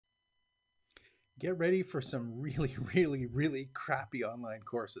Get ready for some really, really crappy online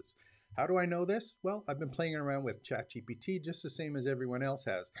courses. How do I know this? Well, I've been playing around with ChatGPT just the same as everyone else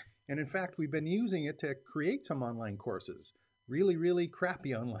has. And in fact, we've been using it to create some online courses. Really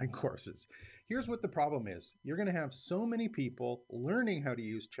crappy online courses. Here's what the problem is. You're going to have so many people learning how to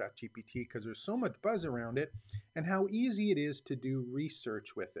use ChatGPT because there's so much buzz around it and how easy it is to do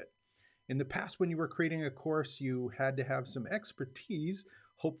research with it. In the past, when you were creating a course, you had to have some expertise,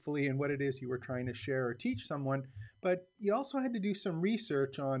 hopefully, in what it is you were trying to share or teach someone, but you also had to do some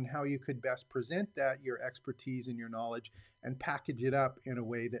research on how you could best present that, your expertise and your knowledge, and package it up in a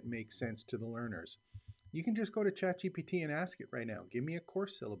way that makes sense to the learners. You can just go to ChatGPT and ask it right now, give me a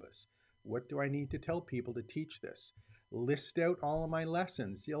course syllabus. What do I need to tell people to teach this? List out all of my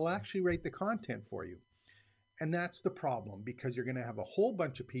lessons. It'll actually write the content for you. And that's the problem because you're going to have a whole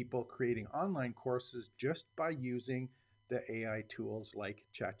bunch of people creating online courses just by using the AI tools like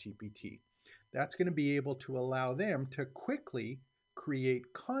ChatGPT. That's going to be able to allow them to quickly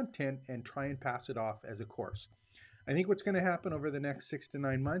create content and try and pass it off as a course. I think what's going to happen over the next 6 to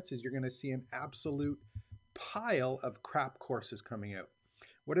 9 months is you're going to see an absolute pile of crap courses coming out.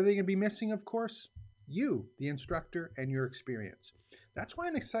 What are they going to be missing, of course? You, the instructor, and your experience. That's why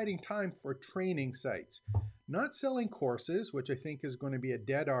an exciting time for training sites. Not selling courses, which I think is going to be a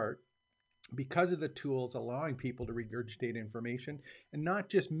dead art because of the tools allowing people to regurgitate information, and not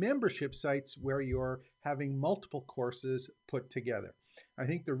just membership sites where you're having multiple courses put together. I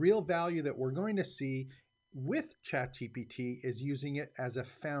think the real value that we're going to see with ChatGPT is using it as a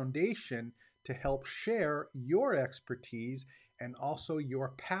foundation to help share your expertise and also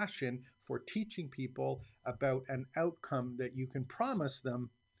your passion for teaching people about an outcome that you can promise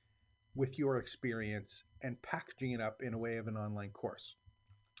them with your experience and packaging it up in a way of an online course.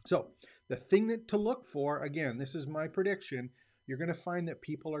 So the thing that to look for, again, this is my prediction, you're going to find that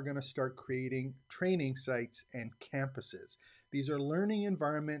people are going to start creating training sites and campuses. These are learning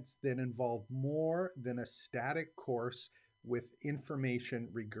environments that involve more than a static course with information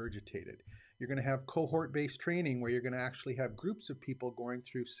regurgitated. You're going to have cohort-based training where you're going to actually have groups of people going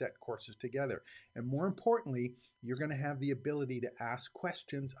through set courses together. And more importantly, you're going to have the ability to ask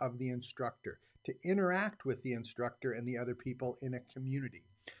questions of the instructor, to interact with the instructor and the other people in a community.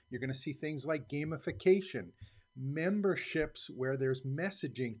 You're going to see things like gamification, memberships where there's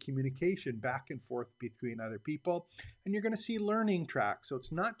messaging, communication back and forth between other people, and you're going to see learning tracks. So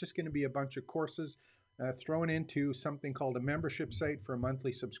it's not just going to be a bunch of courses thrown into something called a membership site for a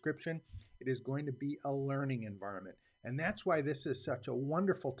monthly subscription. It is going to be a learning environment. And that's why this is such a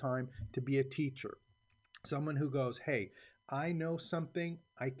wonderful time to be a teacher. Someone who goes, hey, I know something,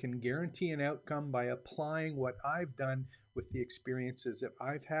 I can guarantee an outcome by applying what I've done with the experiences that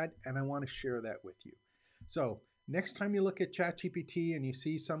I've had, and I want to share that with you. So next time you look at ChatGPT and you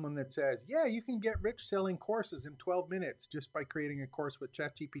see someone that says, yeah, you can get rich selling courses in 12 minutes just by creating a course with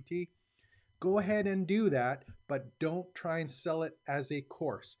ChatGPT, go ahead and do that, but don't try and sell it as a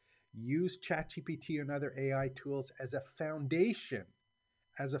course. Use ChatGPT and other AI tools as a foundation.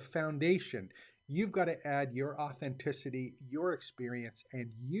 As a foundation, you've got to add your authenticity, your experience, and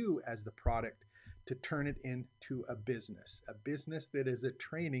you as the product to turn it into a business that is a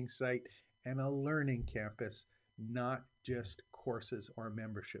training site and a learning campus, not just courses or a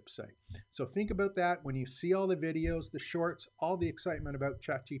membership site. So think about that when you see all the videos, the shorts, all the excitement about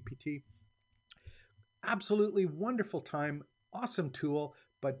ChatGPT. Absolutely wonderful time, awesome tool,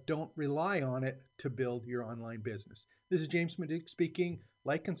 but don't rely on it to build your online business. This is James Maduke speaking.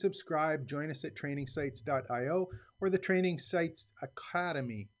 Like and subscribe. Join us at trainingsites.io or the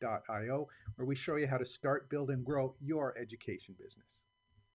trainingsitesacademy.io, where we show you how to start, build, and grow your education business.